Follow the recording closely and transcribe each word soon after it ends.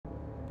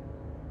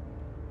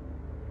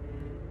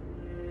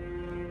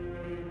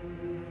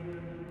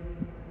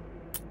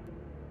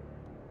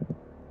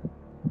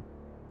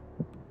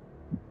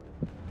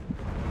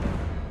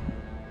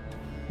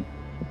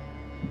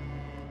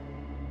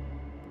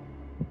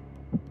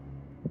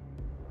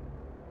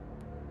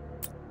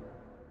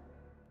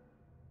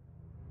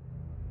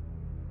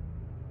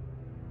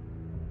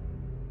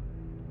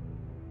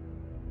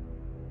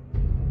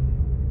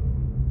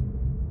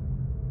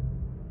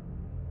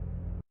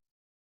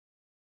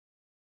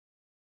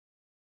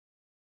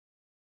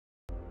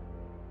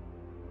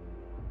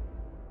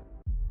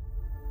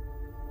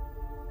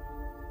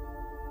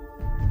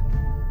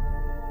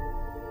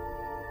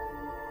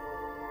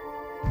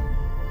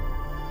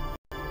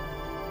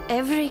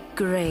Every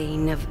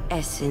grain of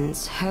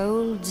essence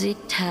holds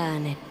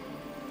eternity.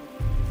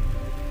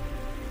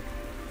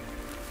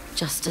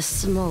 Just a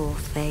small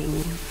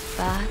thing,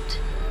 but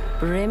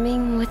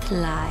brimming with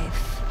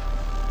life.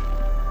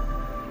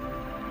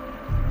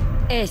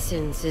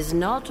 Essence is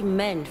not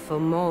meant for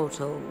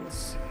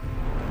mortals.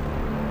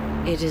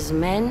 It is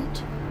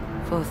meant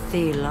for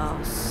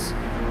Diloge,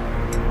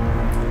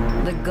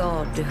 the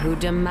god who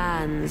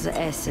demands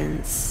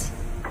essence.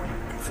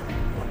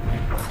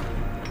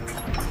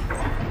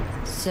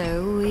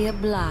 So we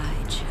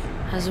oblige,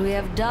 as we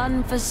have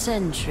done for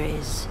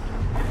centuries,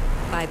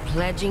 by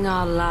pledging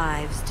our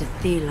lives to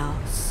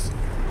Diloge,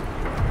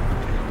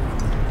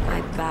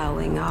 by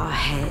bowing our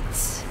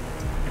heads.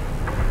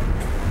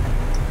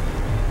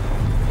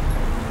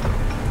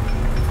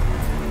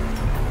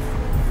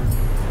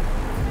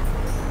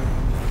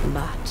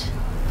 But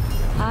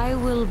I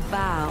will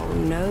bow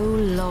no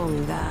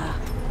longer.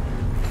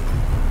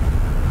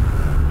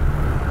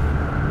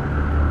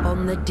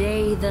 On the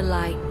day the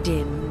light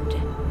dimmed,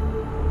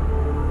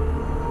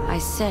 I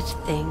set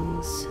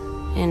things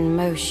in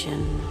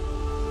motion.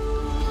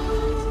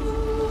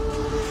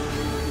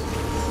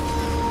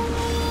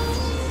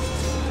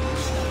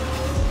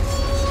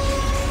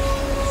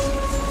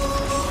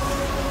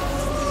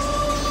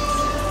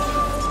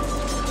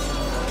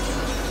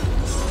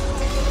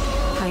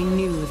 I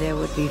knew there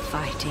would be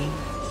fighting.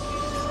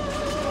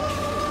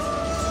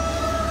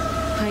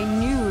 I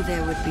knew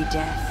there would be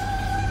death.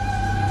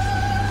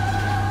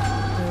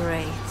 The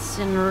wraiths,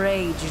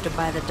 enraged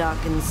by the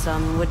darkened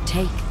sun, would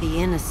take the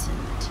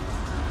innocent.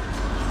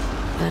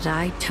 But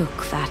I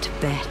took that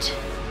bet.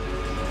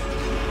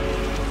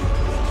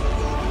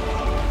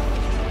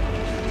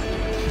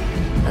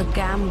 A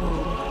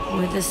gamble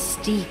with a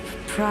steep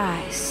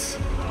price.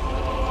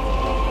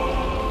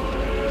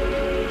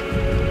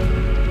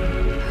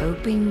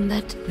 Hoping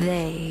that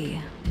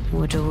they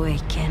would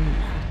awaken.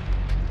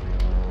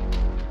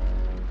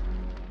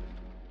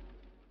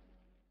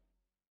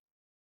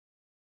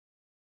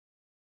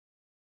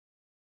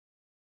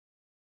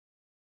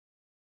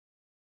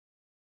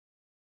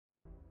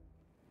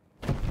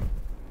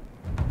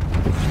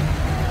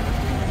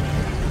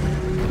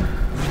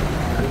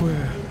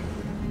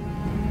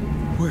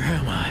 Where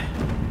am I?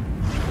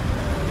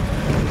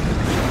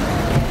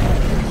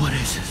 What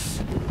is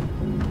this?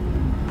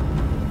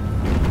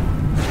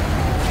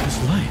 This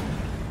light.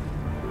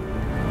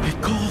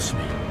 It calls me.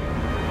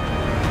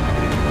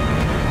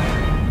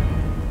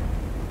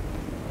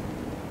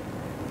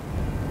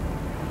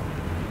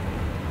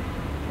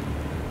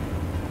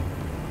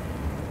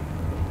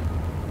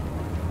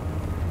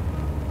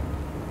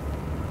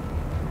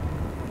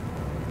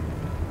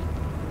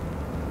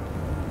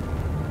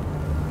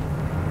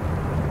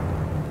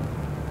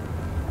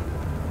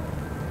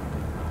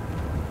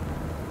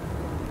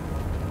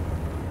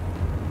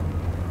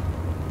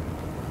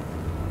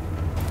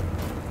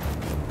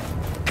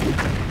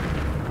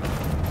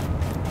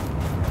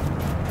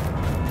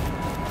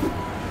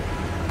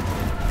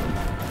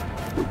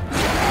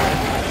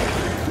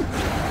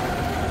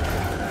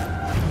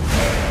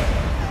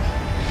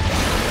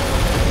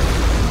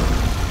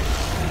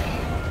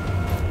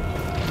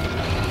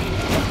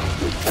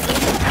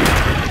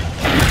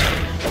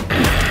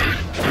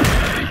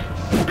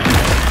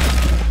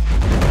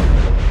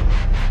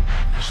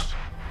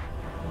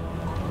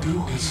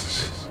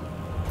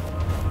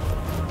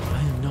 I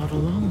am not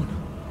alone.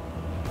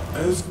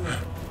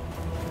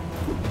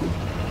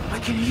 I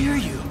can hear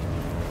you.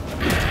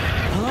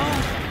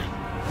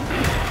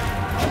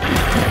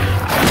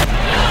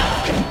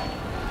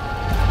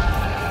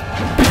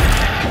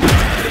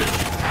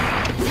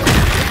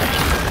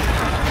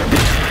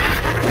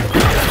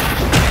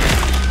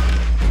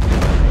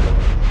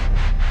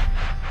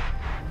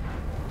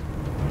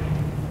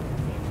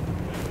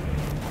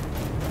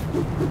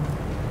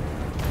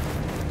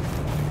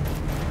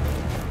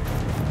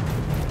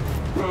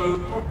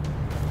 Hello?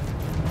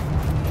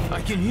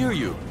 I can hear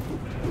you.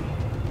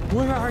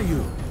 Where are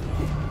you?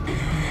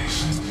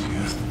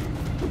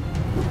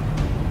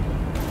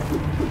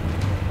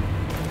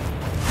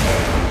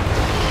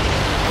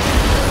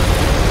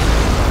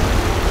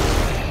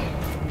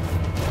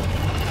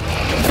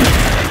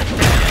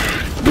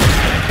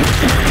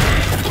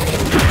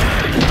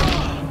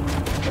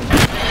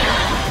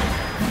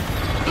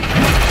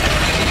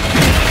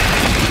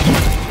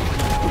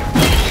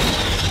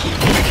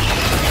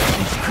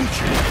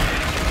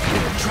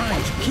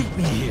 Keep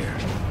me here.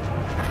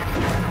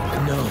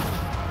 No.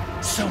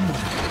 Someone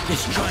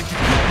is trying to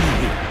keep me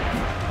here.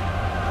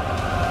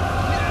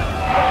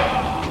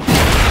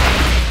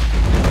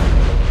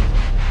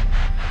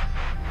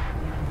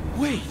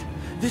 Wait,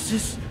 this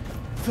is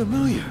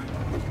familiar.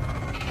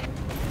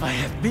 I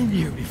have been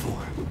here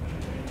before.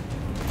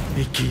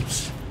 It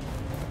keeps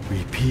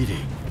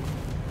repeating.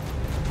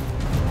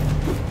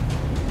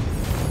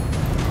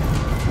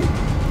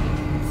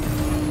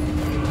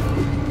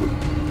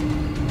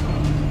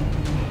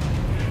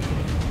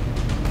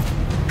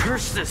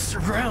 Curse this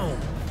realm!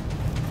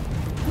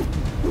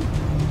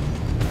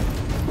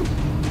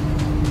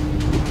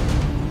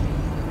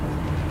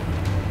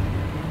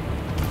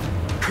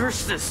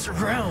 curse this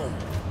realm.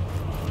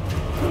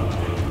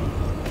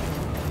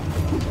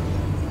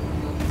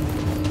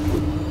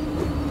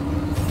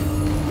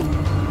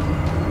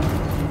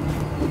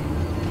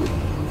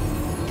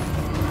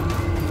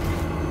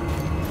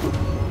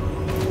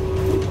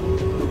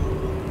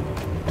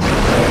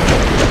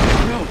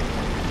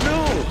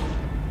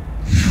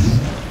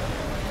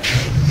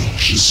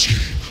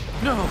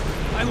 No,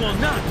 I will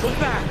not go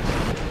back!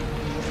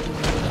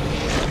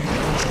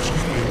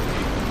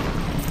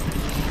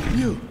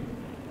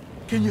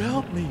 Can you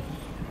help me?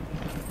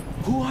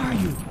 Who are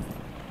you?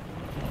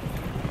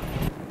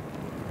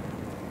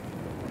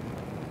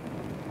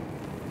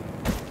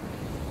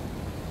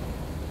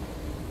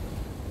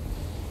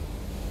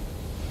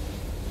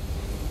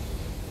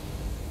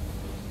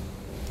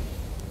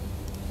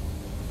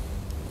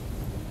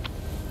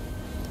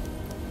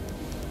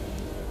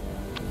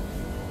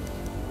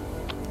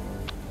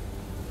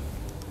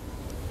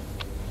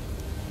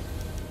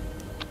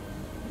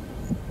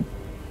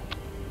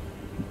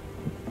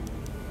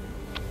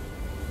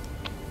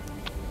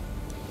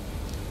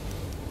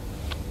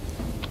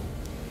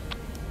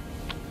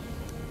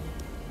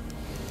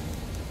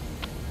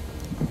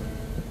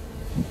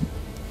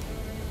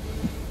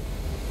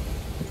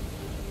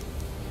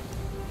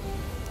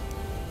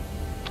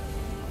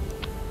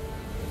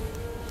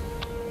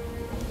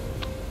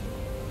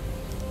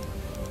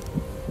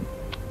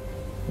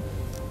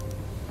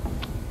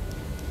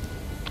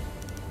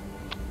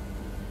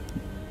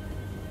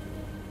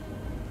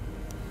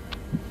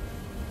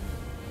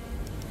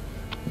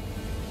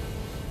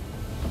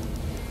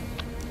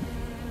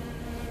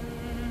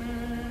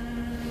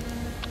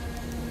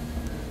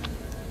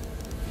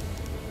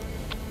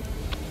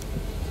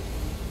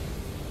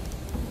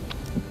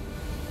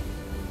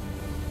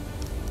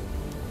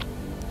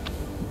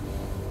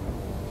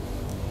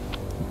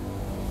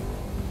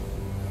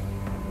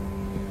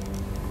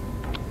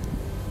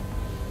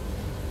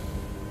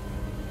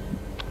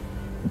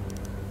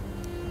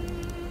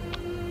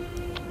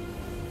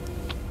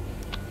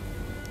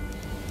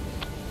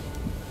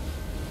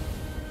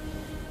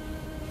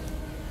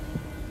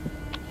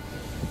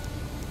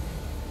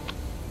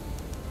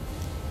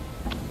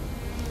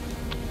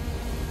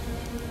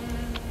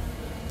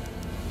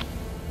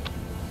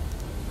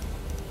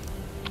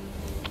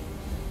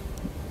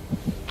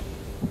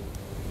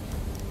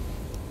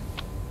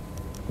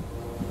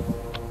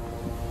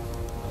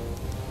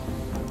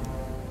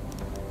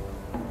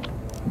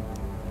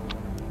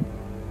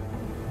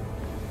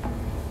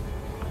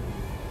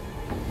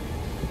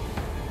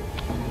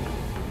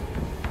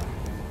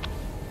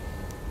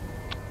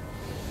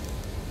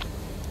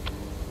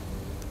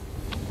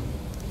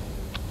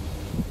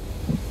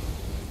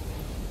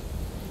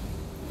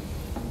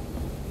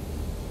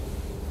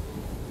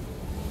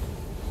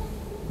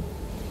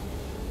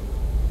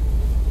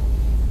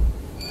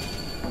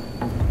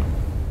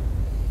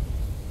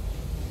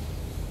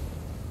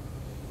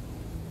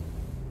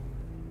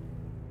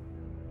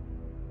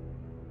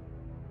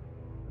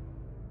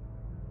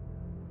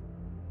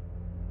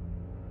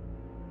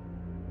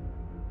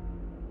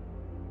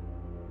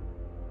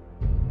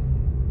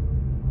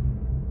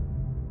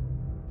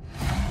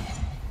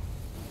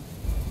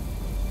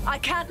 I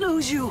can't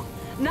lose you.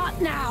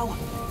 Not now.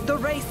 The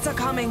wraiths are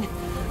coming.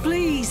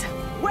 Please,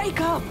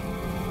 wake up.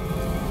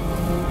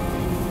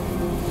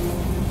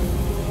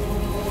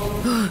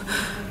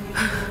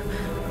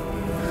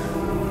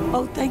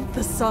 Oh, thank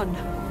the sun.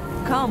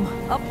 Come,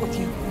 up with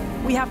you.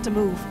 We have to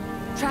move.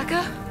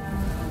 Tracker?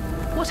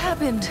 What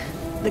happened?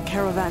 The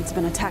caravan's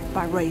been attacked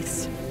by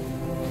wraiths.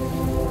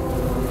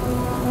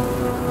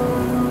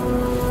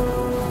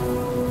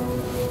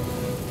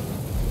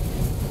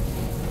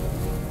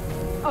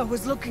 I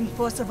was looking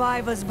for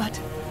survivors, but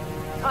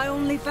I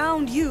only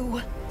found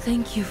you.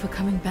 Thank you for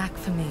coming back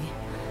for me.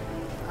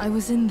 I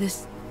was in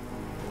this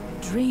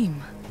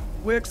dream.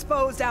 We're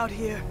exposed out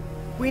here.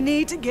 We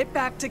need to get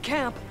back to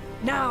camp,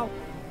 now.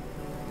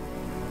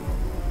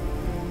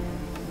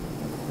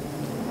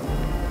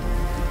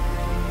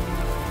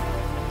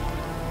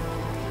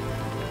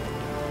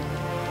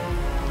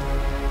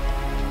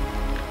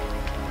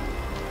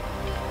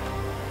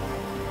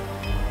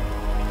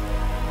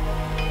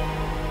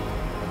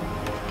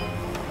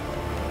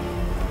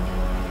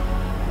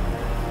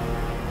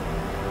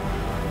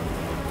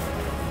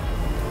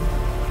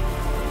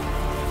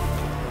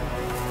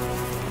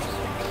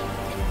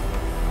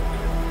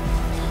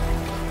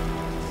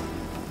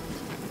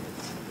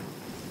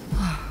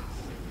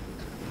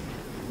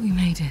 We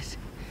made it.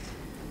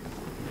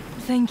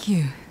 Thank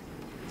you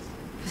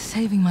for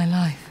saving my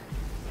life.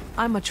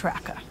 I'm a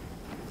tracker.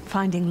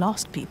 Finding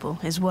lost people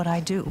is what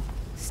I do.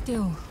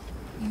 Still,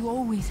 you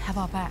always have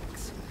our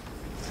backs.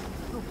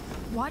 But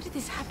why did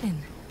this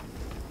happen?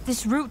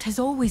 This route has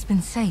always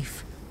been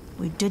safe.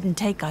 We didn't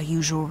take our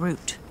usual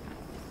route.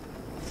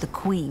 The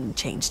Queen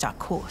changed our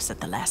course at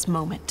the last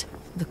moment.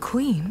 The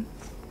Queen?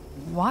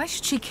 Why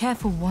should she care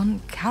for one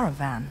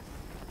caravan?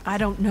 I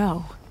don't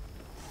know.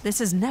 This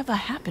has never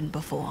happened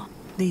before.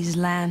 These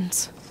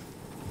lands,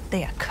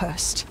 they are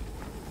cursed.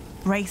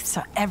 Wraiths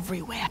are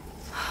everywhere.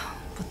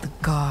 But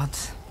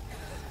Guards.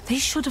 They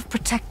should have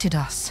protected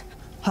us.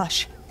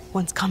 Hush.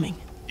 One's coming.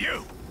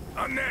 You!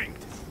 Unnamed!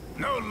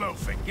 No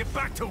loafing. Get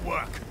back to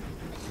work.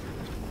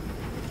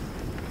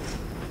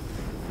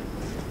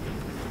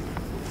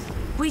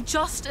 We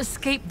just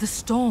escaped the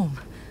storm.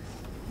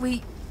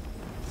 We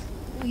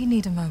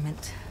need a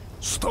moment.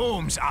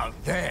 Storm's out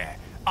there.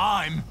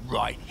 I'm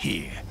right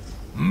here.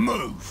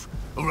 Move,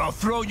 or I'll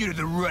throw you to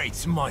the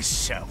wraiths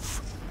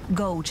myself.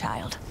 Go,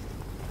 child.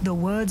 The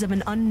words of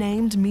an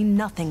unnamed mean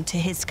nothing to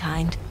his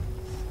kind.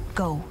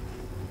 Go.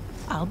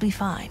 I'll be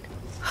fine.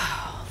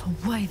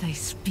 The way they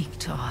speak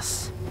to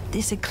us.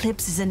 This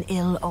eclipse is an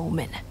ill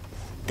omen.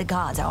 The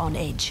gods are on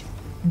edge.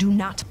 Do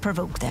not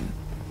provoke them.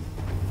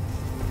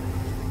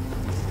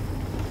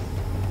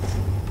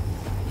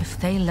 If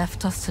they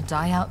left us to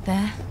die out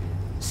there,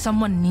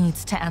 someone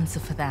needs to answer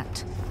for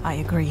that. I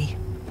agree.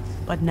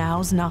 But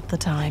now's not the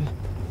time.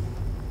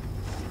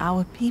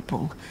 Our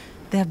people,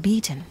 they're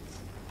beaten,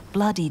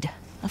 bloodied,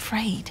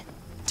 afraid.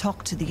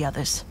 Talk to the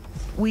others.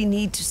 We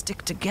need to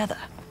stick together.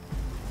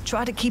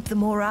 Try to keep the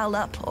morale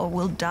up, or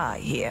we'll die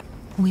here.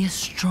 We're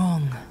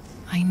strong.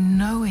 I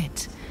know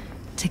it.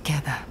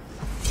 Together.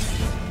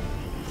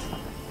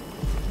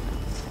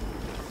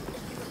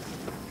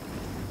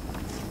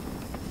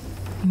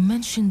 You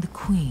mentioned the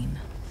Queen.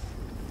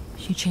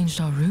 She changed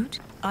our route?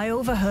 I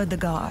overheard the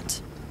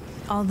guards.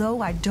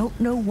 Although I don't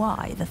know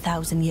why the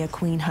Thousand-Year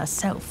Queen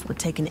herself would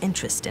take an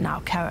interest in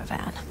our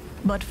caravan.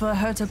 But for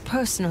her to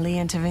personally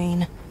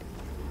intervene,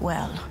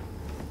 well,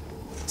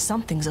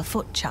 something's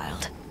afoot,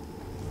 child.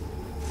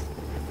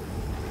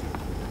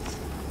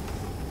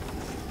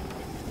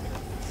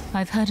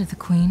 I've heard of the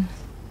Queen,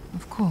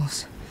 of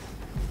course.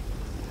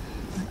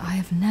 But I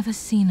have never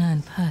seen her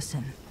in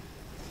person.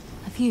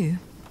 Have you?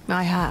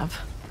 I have.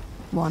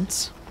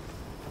 Once.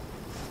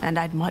 And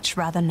I'd much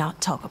rather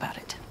not talk about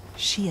it.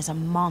 She is a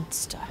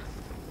monster.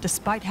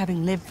 Despite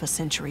having lived for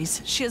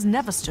centuries, she has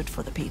never stood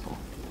for the people.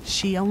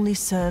 She only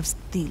serves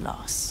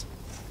Delos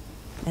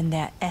and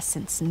their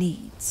essence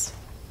needs.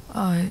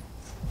 I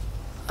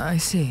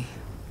see.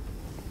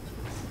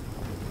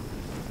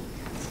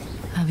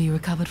 Have you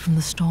recovered from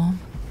the storm?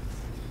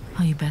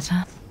 Are you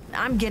better?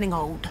 I'm getting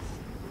old.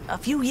 A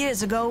few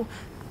years ago...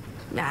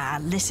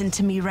 listen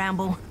to me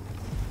ramble.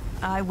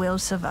 I will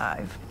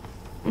survive.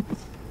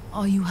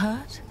 Are you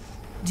hurt?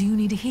 Do you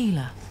need a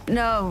healer?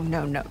 No.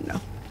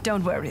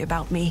 Don't worry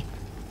about me.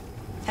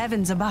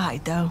 Heavens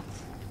abide, though.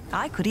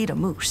 I could eat a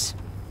moose.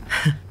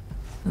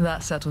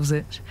 That settles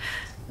it.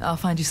 I'll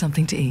find you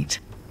something to eat.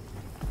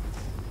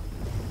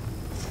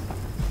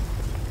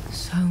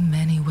 So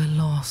many were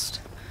lost,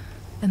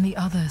 and the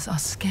others are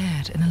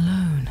scared and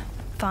alone.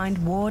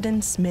 Find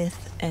Warden,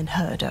 Smith, and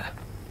Herder.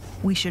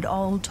 We should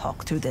all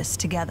talk through this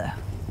together.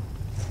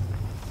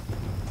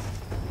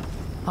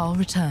 I'll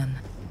return.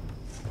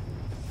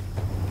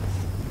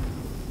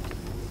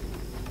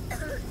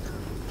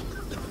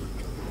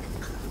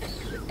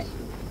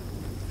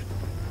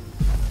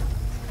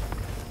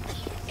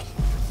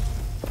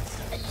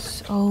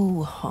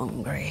 So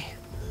hungry.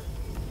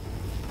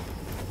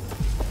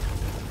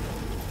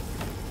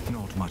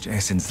 Not much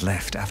essence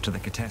left after the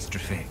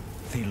catastrophe.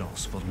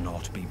 Thelos will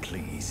not be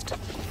pleased.